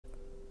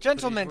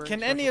Gentlemen,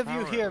 can any of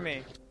you hear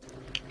me?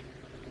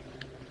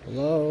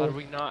 Hello? How do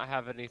we not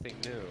have anything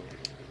new?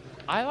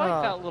 I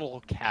like that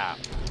little cap.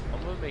 I'm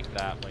gonna make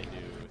that my new.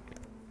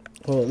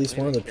 Well, at least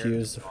one of the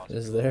pews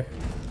is there.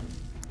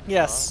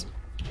 Yes.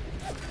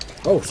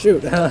 Oh,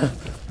 shoot! Can't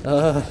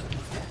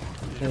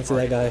see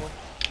that guy.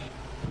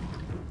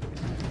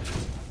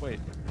 Wait,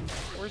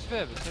 where's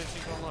Viv? It says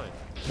she's online.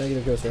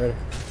 Negative Ghost Rider.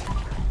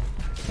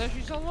 It says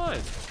she's online.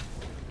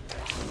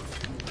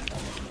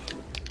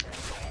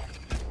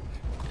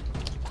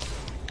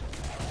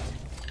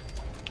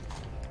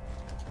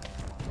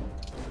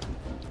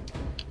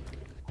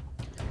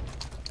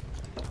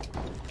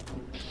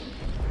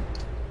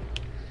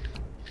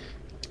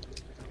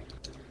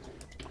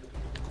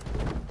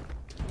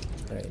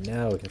 Alright,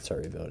 now we can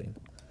start rebuilding.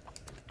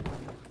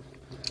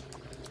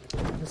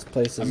 This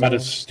place is I'm out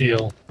of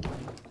steel.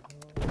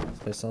 This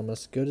place is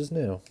almost good as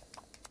new.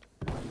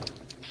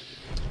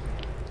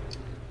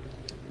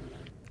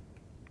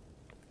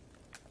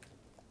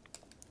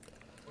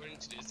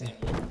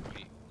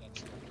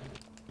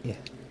 Yeah.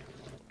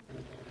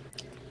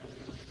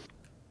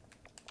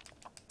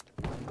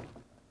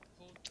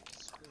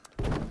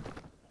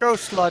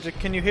 Ghost Logic,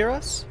 can you hear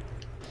us?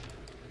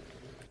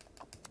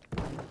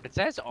 It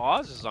says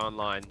Oz is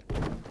online.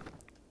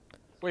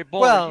 Wait,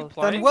 Bull, are you Well,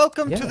 playing? then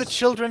welcome to Yes. the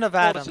Children of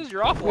Bull, Adam. this is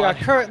your offline. We are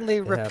currently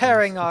It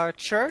repairing happens. our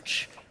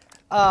church.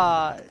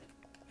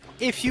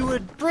 If you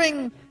would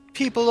bring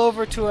people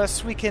over to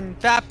us, we can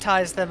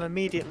baptize them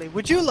immediately.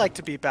 Would you like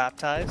to be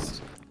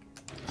baptized?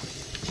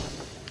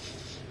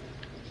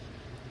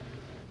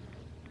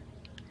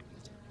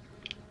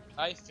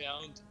 I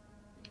found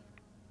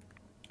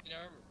an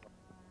armor.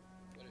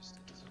 What is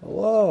this?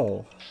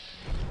 Hello!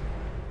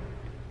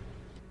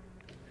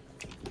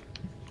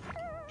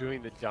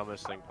 Doing the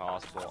dumbest thing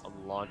possible.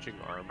 I'm launching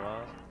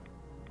Arma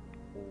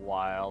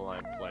while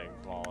I'm playing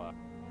Fallout.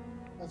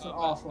 That's an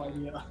awful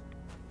idea.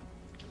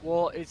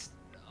 Well, it's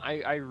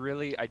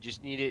I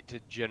just need it to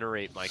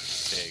generate my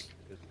config.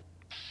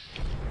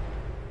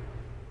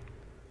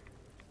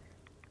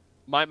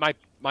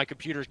 My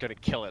computer's gonna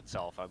kill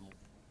itself. I'm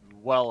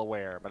well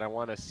aware, but I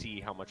want to see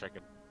how much I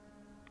can.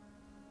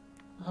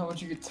 How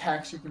much you could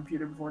tax your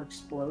computer before it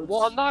explodes?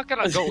 Well, I'm not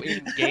gonna go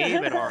in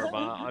game in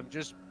Arma. I'm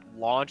just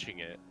launching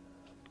it.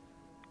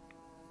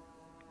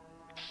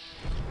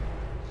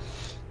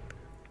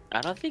 I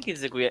don't think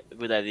it's a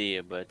good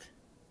idea, but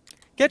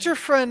Get your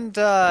friend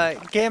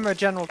Gamer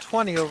General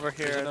 20 over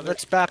here and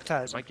let's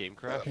baptize My him. game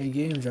crap. Hey,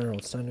 Game General,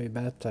 it's time to be I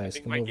baptized.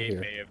 think Come my over game here.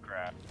 may have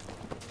crashed.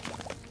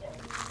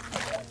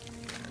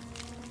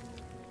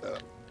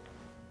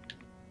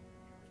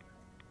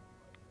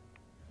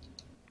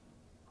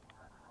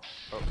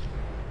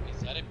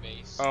 Is that a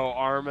base? Oh,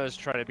 Arma's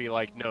trying to be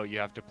like, no, you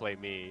have to play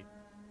me.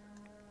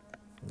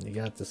 You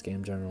got this,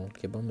 Game General.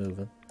 Keep on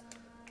moving.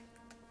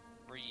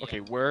 Okay,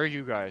 where are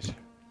you guys?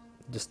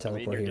 Just I'm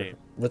in teleport your here.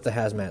 game. With the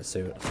hazmat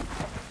suit.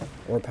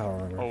 Or power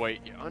armor. Oh wait,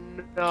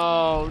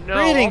 no, no.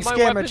 Greetings, all my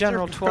Gamer weapons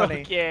General are 20.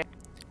 broken.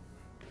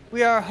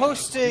 We are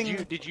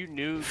hosting Did you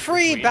new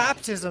free tweet?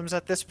 baptisms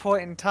at this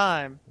point in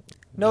time.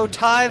 No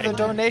tithe or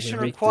donation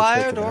You reeked the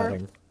required,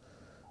 chicken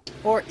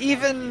or Adam.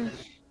 even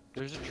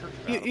There's a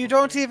church. you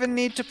don't even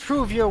need to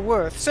prove your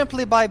worth.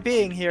 Simply by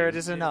being here, it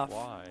is enough.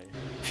 Why?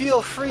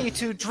 Feel free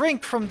to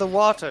drink from the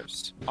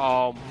waters.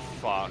 Oh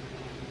fuck!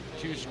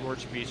 Two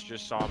scorched beasts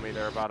just saw me.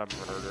 They're about to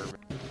murder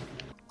me.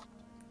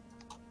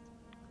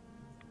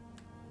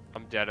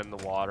 I'm dead in the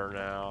water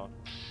now.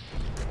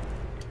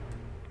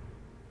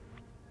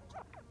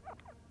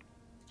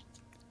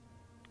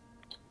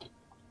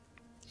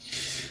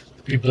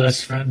 Be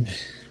blessed, friend.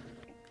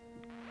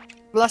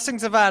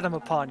 Blessings of Adam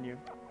upon you.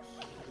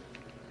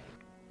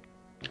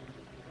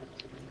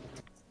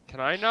 Can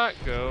I not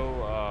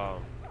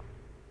go?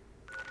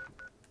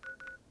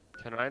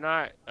 Can I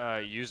not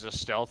use a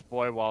stealth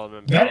boy while I'm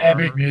in? That power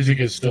epic armor? music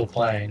is still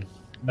playing.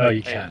 No,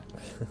 you Hey. can't.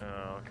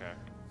 Oh, okay.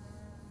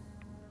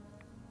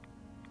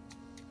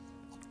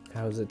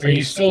 How is it? Are you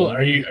taste? still?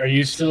 Are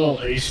you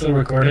still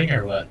recording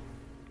or what?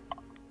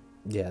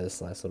 Yeah,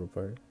 this last little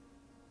part.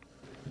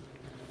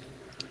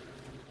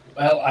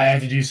 Well, I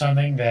have to do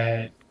something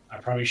that I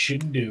probably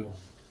shouldn't do.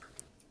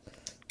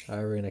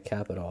 Alright, we're gonna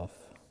cap it off.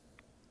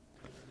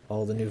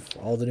 All the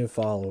new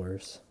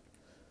followers.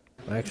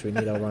 Actually, we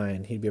need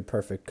Orion. He'd be a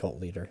perfect cult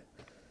leader.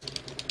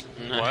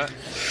 What?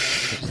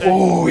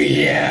 Oh Are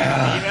you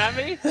yeah. at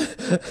me?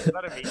 Is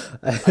that a me?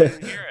 I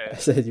didn't hear I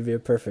it. said you'd be a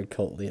perfect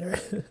cult leader.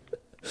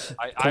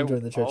 Come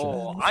join the Church of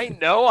Oh, Adam. I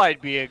know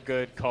I'd be a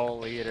good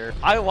cult leader.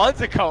 I was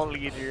a cult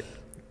leader.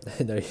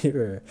 No,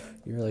 you're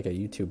like a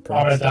YouTube pro.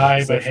 I'm gonna die,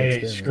 but social hey,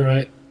 experiment. screw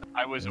it.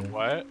 I was a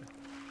what?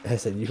 I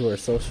said you were a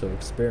social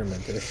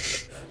experimenter.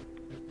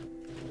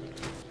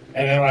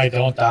 And then when I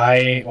don't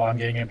die while I'm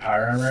getting in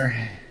power armor.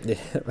 Yeah.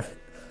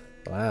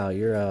 Wow,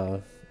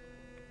 you're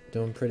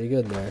doing pretty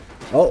good there.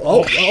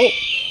 Oh!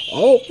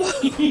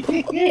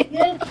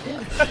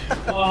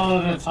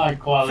 Oh, that's high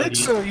quality.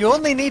 Fixer, you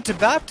only need to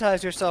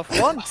baptize yourself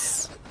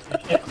once.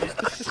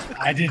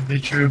 I did the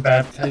true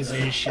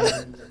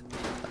baptization.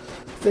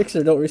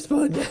 Fixer, don't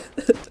respond yet.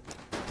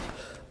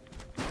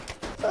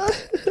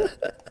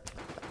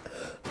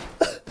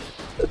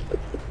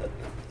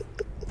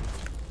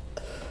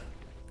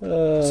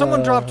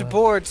 dropped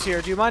boards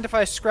here. Do you mind if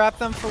I scrap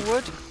them for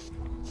wood?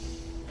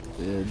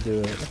 Yeah, do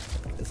it.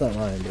 It's not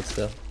mine, but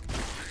still.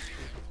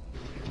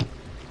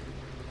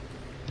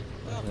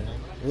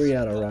 Where you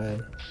at,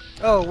 Orion?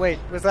 Oh wait,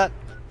 was that?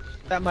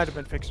 That might have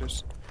been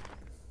fixers.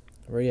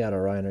 Where you at,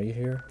 Orion? Are you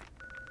here?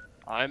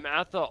 I'm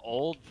at the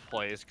old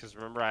place because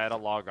remember I had to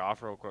log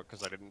off real quick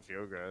because I didn't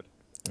feel good.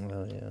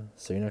 Oh yeah.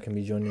 So you're not gonna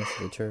be joining us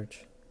for the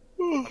church?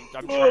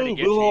 I'm trying to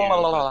get to you,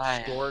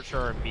 but Scorch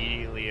are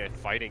immediately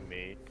fighting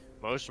me.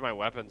 Most of my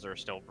weapons are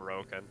still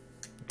broken.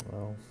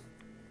 Well.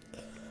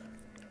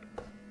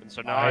 And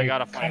so now I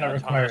gotta fight kinda a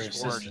ton require of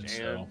Scorch assistance,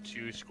 and though.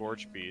 2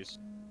 Scorch beasts.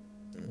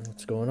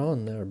 What's going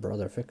on there,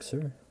 brother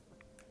fixer?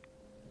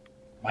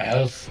 My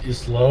health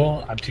is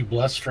low. I'm too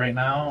blessed right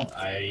now.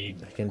 I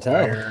can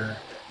tell. require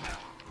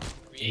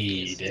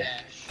aid.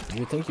 You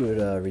would think you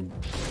would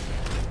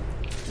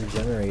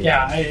regenerate?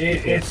 Yeah,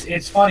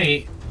 it's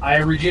funny. I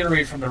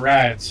regenerate from the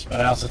rads, but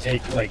I also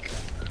take like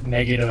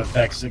negative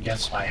effects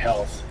against my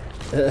health.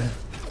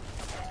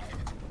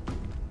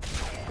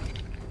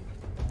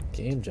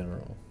 Game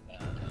general.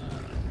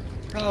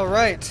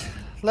 Alright,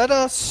 let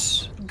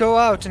us go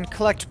out and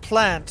collect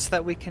plants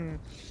that we can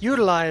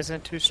utilize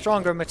into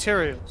stronger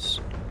materials.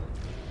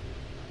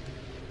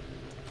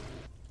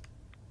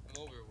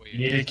 I'm overweight.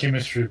 You need a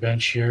chemistry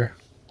bench here.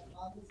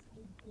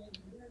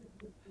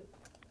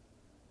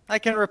 I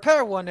can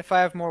repair one if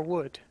I have more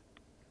wood.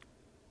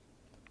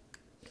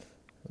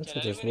 Looks Can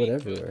like there's anyone wood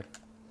eat food? everywhere.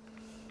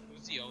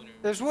 Who's the owner?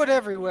 There's wood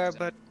everywhere,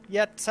 but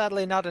yet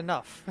sadly not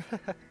enough.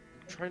 I'm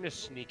trying to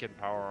sneak in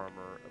power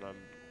armor, and I'm...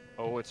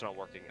 Oh, it's not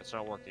working. It's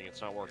not working.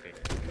 It's not working.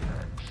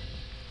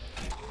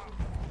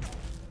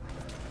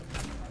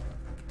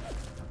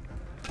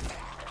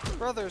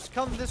 Brothers,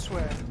 come this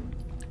way.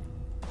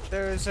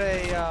 There's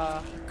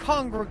a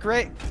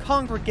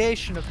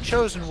congregation of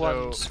chosen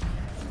ones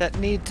that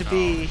need to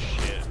be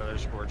Shit, another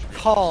Scorch beast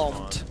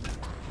calmed. spawned.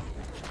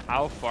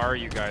 How far are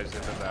you guys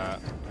into that?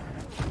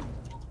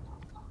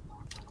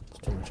 It's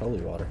too much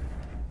holy water.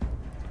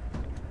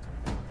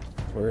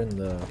 We're in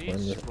the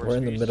These we're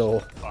in the beasts middle,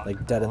 fuck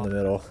like dead in the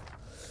middle.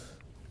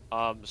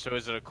 So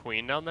is it a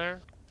queen down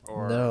there?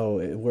 Or No,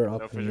 we're no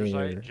up fissure near.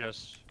 site?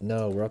 Just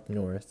No, we're up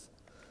north.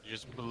 you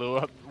just blew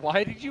up.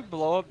 Why did you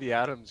blow up the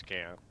Adams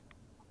camp?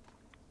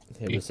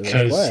 It was the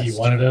Because request. he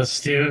wanted us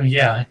to,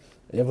 yeah.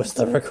 It was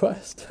the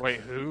request. Wait,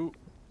 who?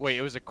 Wait,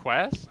 it was a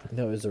quest?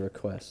 No, it was a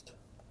request.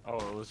 Oh,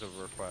 it was a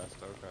request.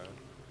 Okay.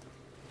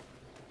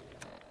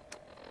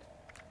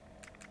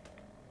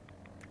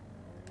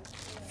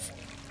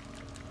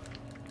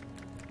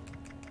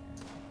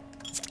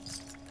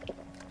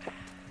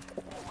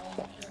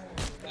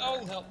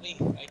 Oh, help me!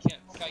 I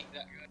can't fight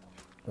that guy.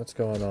 What's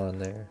going on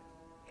there?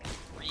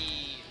 Breathe.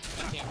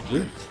 I can't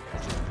breathe.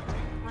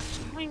 What's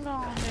going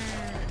on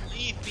there?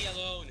 Leave me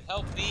alone.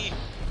 Help me.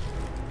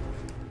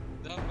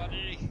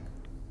 Somebody.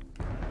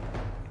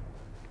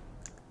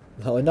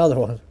 Oh, another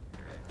one.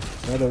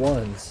 Another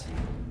ones.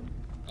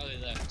 Oh, they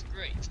left.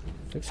 Great.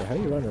 Fixer, how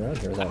you running around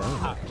here without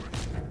armor?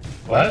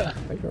 What?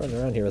 How you running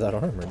around here without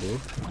armor, dude?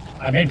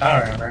 I made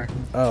power armor.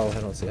 Oh,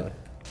 I don't see it.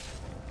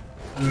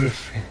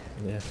 Oof.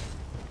 Yeah.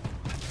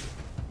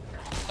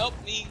 Help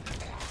me.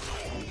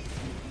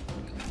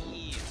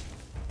 Leave.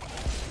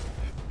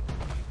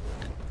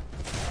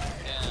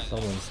 Yeah,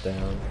 Someone's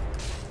down.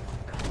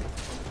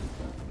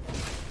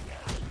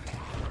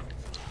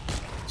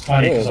 It's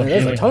funny Oh, because I'm man,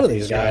 there's a healing ton of with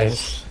these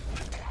guys.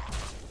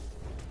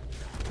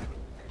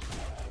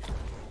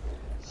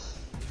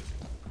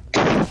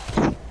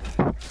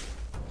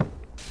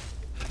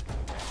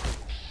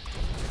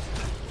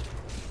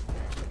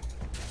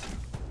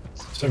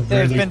 It's a They've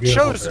really been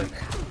beautiful chosen. thing.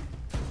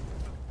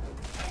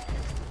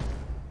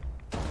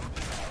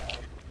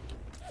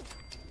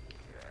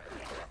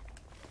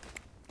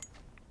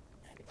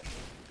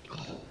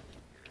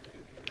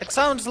 It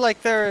sounds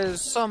like there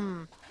is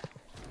an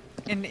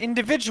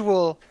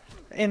individual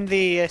in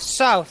the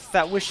south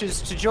that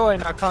wishes to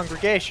join our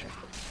congregation.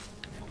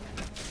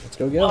 Let's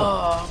go get him.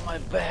 Oh, my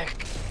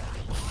back.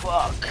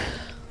 Fuck.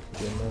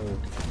 Get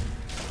him.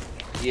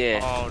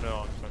 Yeah. Oh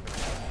no, I'm stuck.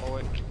 Oh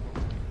wait,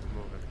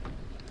 moving.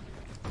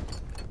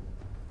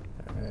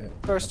 Alright.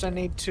 First, I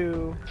need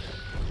to.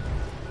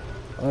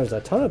 Oh, there's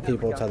a ton of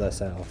people to the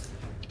south.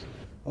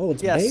 Oh,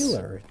 it's Yes.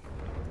 Baylor.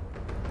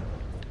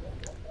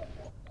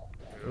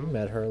 We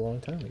met her a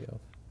long time ago.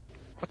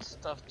 what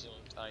stuff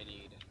don't I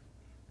need?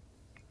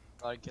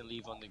 I can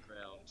leave on the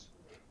ground.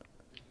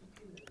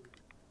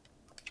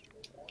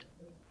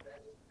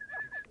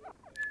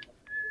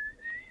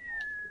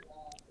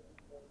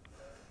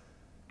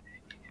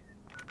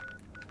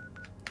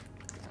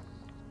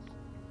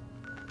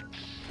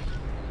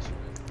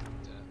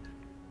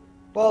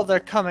 While they're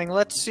coming,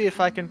 let's see if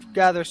I can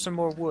gather some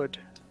more wood.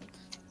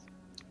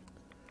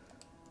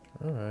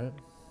 Alright.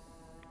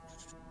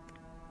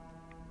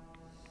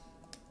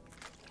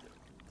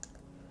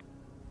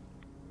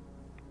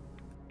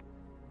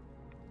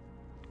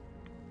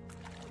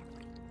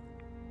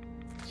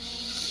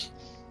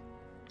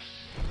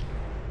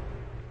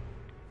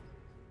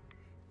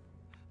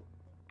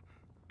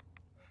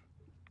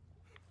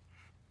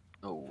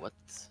 Oh.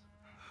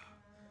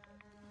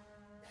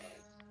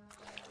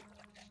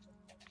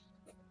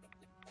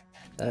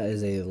 That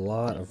is a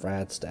lot of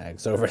rat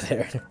stags over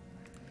there.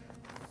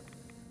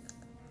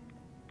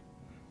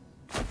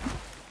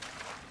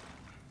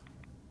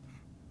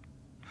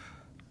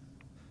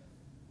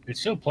 It's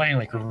still playing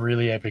like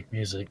really epic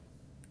music.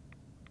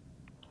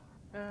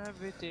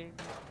 Everything.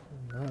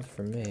 Not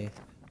for me.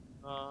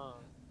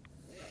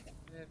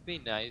 It'd be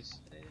nice.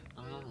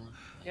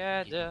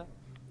 Yeah,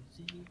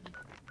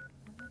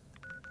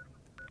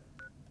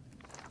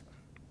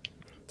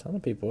 Ton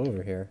of people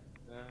over here.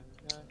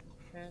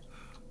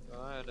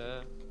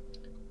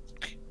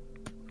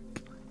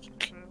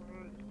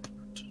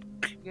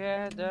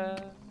 Together.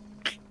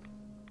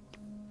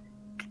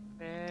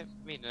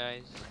 It'd be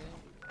nice.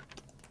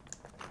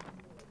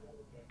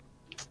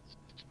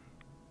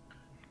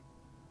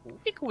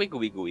 Wiggle, wiggle,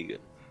 wiggle, wiggle.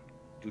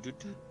 Do, do,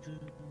 do, do,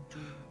 do.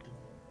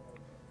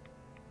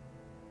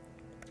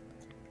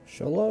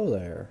 Hello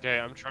there. Okay,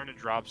 I'm trying to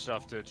drop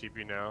stuff to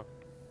TP now.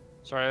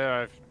 Sorry that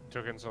I've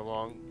taken so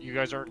long. You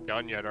guys aren't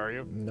done yet, are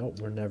you? Nope,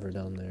 we're never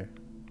down there.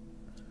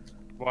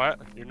 What?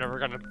 You're never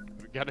gonna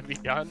be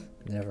done?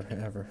 Never,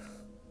 ever.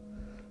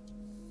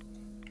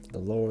 The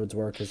Lord's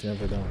work is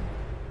never done.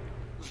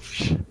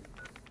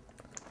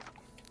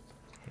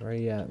 Where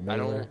you at, I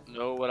Baylor? don't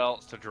know what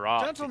else to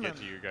drop Gentlemen, to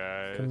get to you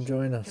guys. Come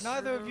join us. Can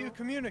either of you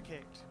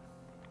communicate?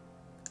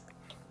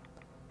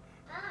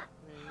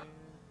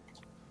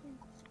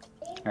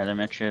 Are there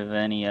much of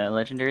any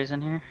legendaries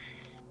in here?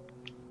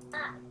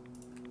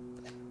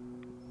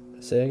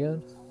 Say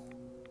again?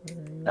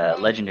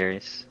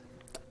 Legendaries.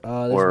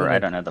 Or, I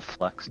don't know, the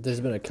flux. There's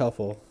been a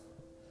couple.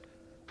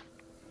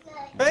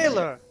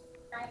 Baylor,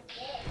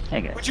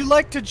 Hey guys. would you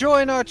like to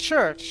join our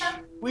church?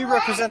 We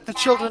represent the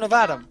children of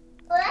Adam.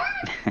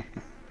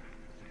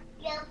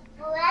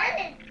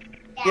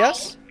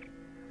 Yes?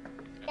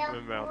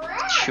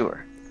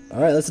 Sure.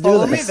 Alright, let's do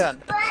Follow me this.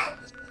 then.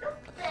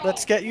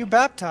 Let's get you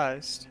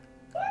baptized.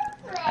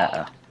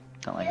 Uh-oh.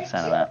 Don't like the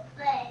sound of that.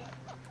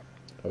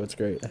 Oh, it's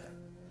great.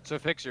 So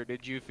Fixer,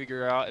 did you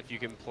figure out if you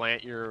can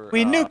plant your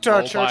We nuked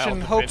our church mobile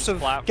in hopes defense of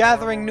platform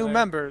gathering over new there?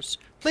 members.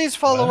 Please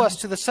follow us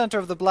to the center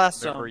of the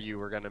blast Remember zone. you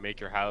were gonna make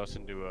your house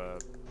into a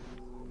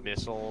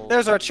missile...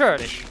 There's our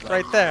church,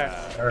 right there.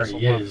 There missile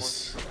he platform?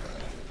 is.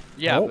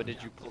 Yeah, Oh. but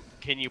did you...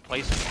 Can you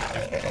place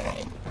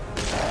it?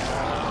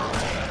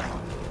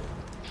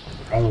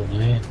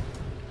 Probably.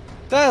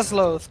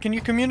 Dazloth, can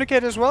you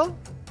communicate as well?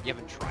 You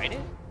haven't tried it?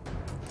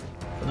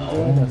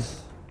 Join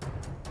us.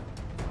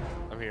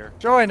 I'm here.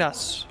 Join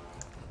us.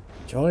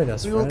 Join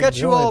us, We will friend. get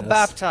you Join all us.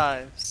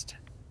 baptized.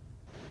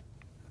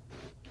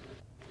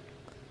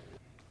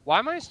 Why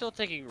am I still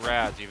taking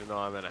rads even though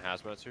I'm in a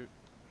hazmat suit?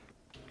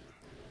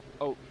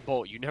 Oh,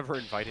 Bolt, you never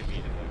invited me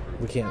to that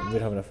group. We can't. We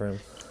don't have enough room.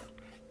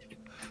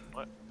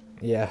 What?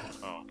 Yeah.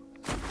 Oh.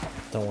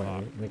 Don't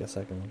worry. Make a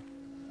second one.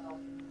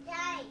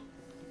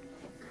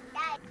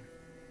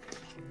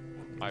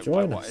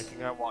 Join I us.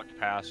 think I walked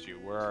past you.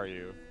 Where are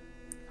you?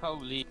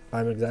 Holy.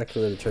 I'm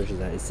exactly where the church is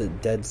at. It's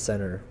at dead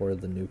center where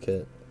the nuke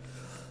hit.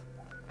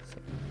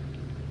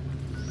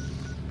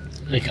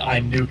 Like, I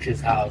nuked his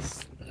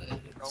house.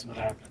 That's what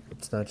happened.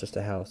 It's not just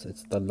a house.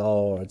 It's the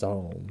Lord's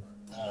home.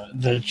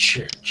 The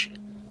church.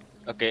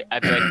 Okay, I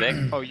beg back.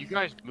 Oh, you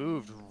guys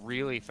moved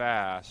really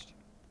fast.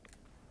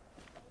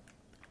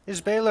 Is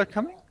Baylor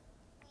coming?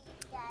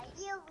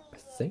 I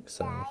think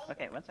so.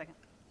 Okay, 1 second.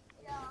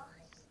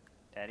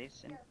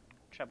 Daddy's in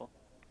trouble.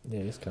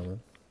 Yeah, he's coming.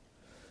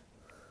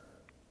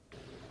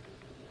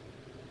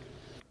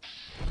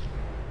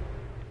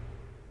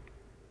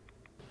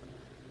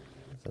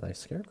 It's a nice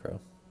scarecrow.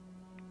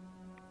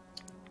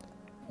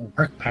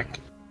 Work back.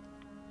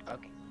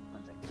 Okay,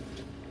 1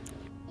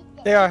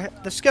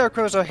 second. The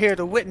scarecrows are here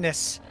to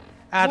witness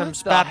Adam's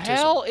what the baptism.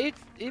 hell?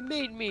 It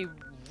made me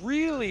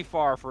really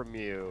far from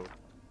you.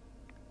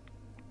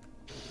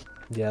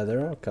 Yeah,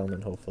 they're all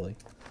coming, hopefully.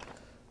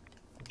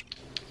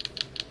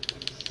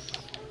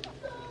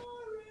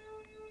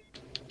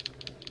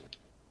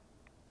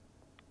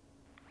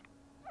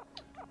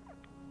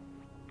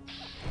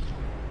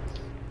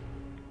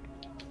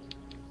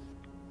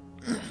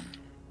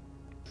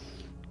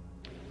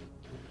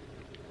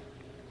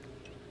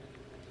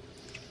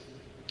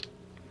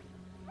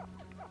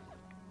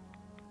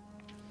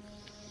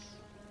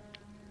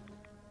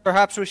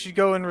 Perhaps we should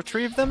go and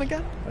retrieve them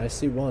again? I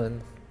see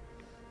one.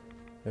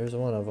 There's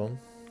one of them.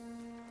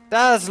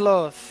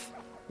 Dazloth,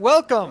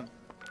 welcome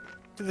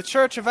to the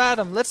Church of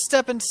Adam. Let's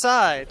step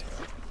inside.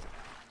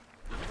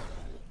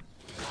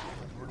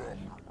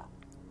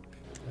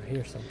 I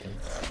hear something.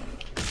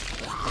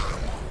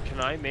 Can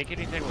I make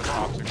anything with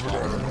toxic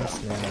water?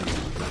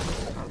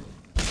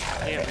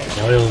 Can't make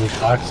Boil the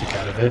toxic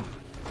out of it.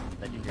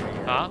 Legendary.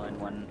 Huh? Find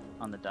one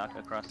on the dock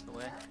across the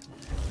way.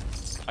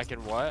 I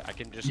can what? I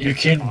can just You get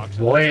can toxic-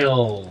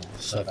 boil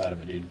stuff out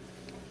of it, dude.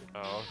 Oh,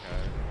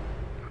 okay.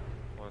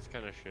 Well, that's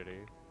kind of shitty.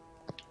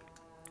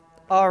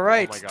 All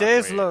right, Oh my God,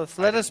 Dazloth,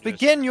 wait. let I us didn't just-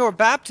 begin your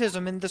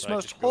baptism in this Did I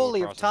most just go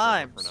holy of across the river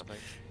times. for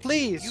nothing?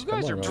 Please, You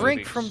guys Come are on, drink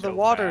moving from the so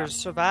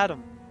waters of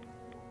Adam.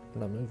 I'm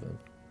not moving. fast.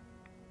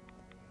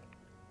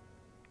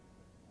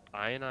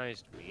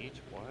 Ionized meat?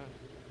 What?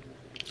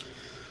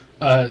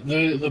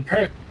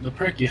 The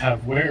perk you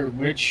have,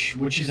 which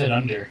is it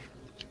under?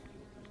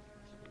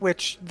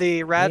 Which,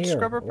 the rad Here,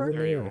 scrubber over perk?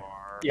 here.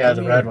 Yeah,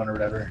 the Come red here. one or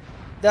whatever.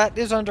 That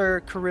is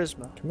under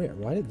charisma. Come here.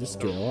 Why did this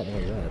get a lot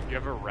more red? You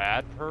have a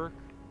rad perk?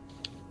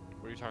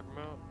 What are you talking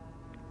about?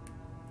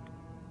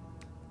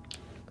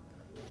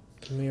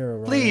 Come here,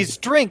 Orion. Please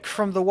drink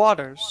from the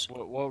waters.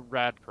 What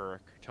rad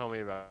perk? Tell me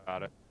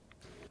about it.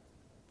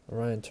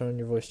 Orion, turn on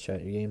your voice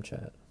chat, your game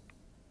chat.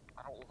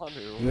 I don't want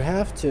to. You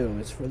have to.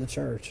 It's for the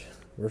church.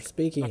 We're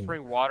speaking.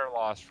 Suffering water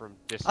loss from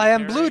dysentery. I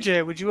am Blue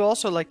Jay. Would you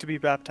also like to be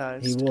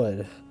baptized? He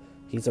would.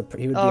 He would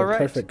be All a right.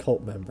 perfect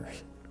cult member.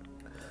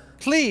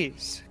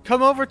 Please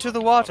come over to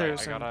the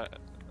waters I and gotta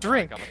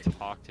drink. I gotta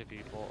talk to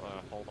people.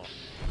 Hold on.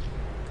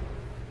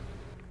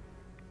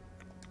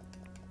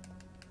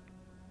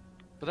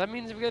 But that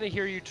means I'm gonna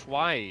hear you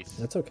twice.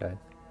 That's okay.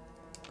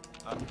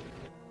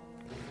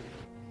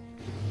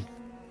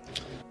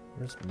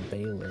 Where's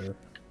Baylor?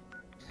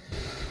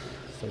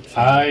 So cheap.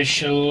 I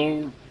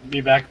shall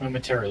be back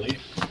momentarily.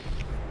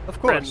 Of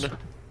course.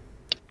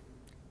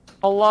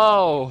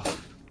 Hello.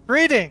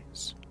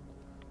 Greetings.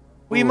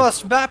 We Ooh.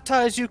 must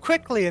baptize you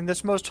quickly in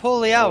this most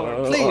holy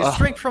hour. Please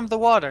drink from the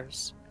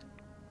waters.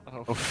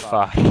 Oh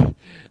fuck.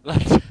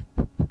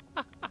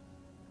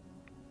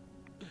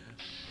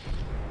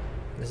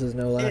 This is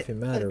no laughing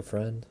matter,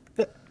 friend.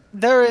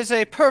 There is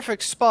a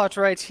perfect spot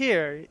right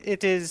here.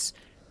 It is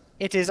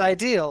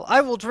ideal.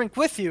 I will drink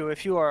with you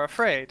if you are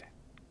afraid.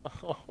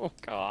 Oh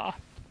god.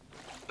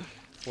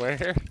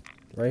 Where?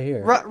 Right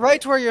here.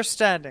 Right where you're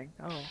standing.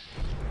 Oh.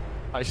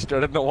 I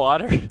stood in the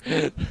water.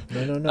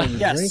 No. You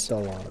Yes. drink the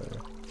water.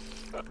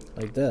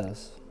 Like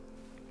this.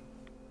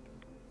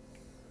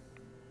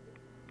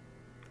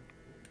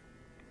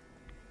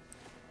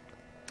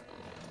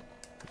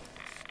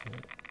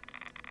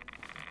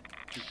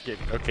 Okay,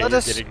 Let you're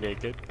us- getting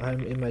naked.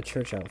 I'm in my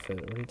church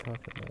outfit. What are you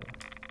talking about?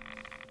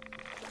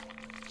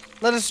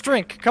 Let us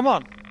drink. Come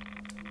on.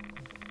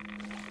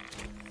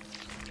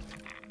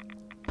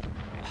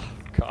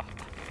 God.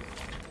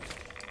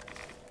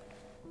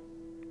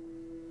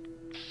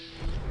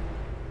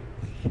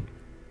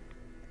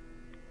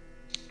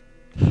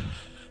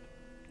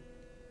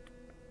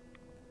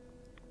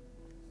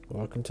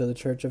 Welcome to the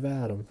Church of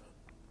Adam.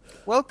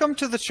 Welcome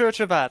to the Church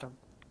of Adam.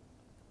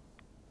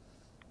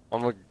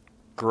 I'm gonna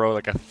grow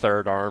like a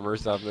third arm or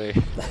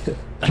something.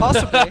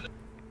 Possibly.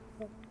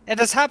 It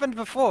has happened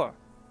before.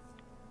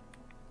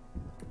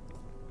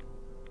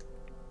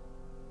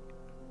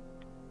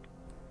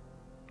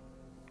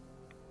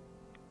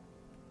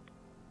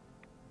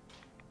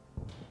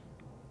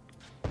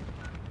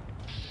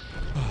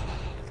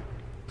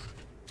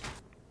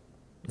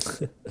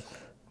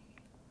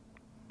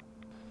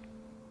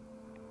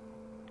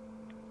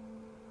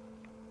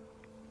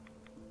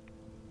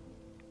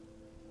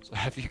 So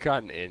have you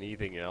gotten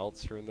anything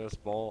else from this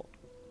vault?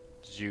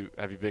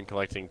 Have you been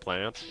collecting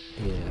plants?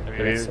 Yeah, I mean, we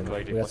maybe got some,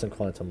 collecting we got some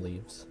quantum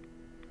leaves.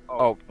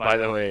 Oh, by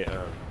the way,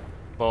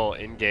 Bull,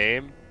 in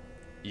game,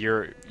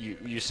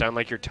 you sound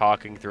like you're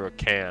talking through a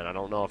can. I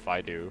don't know if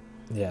I do.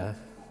 Yeah,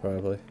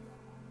 probably.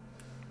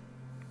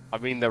 I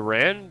mean, the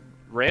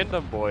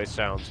random boy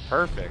sounds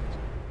perfect.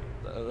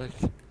 Oh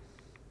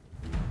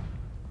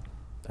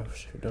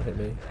shoot, don't hit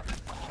me.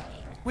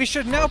 We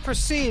should now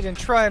proceed and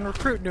try and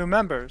recruit new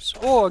members,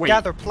 or Wait.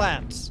 gather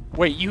plants.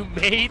 Wait, you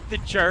made the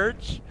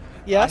church?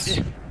 Yes?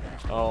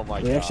 Oh my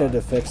god. We actually had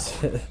to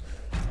fix it. We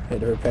had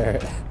to repair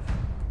it.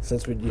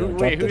 Since we, Wait, dropped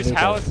the whose nuke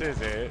house on it.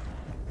 is it?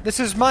 This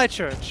is my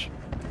church.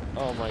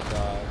 Oh my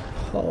god.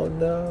 Oh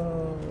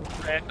no.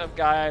 Random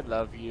guy, I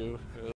love you.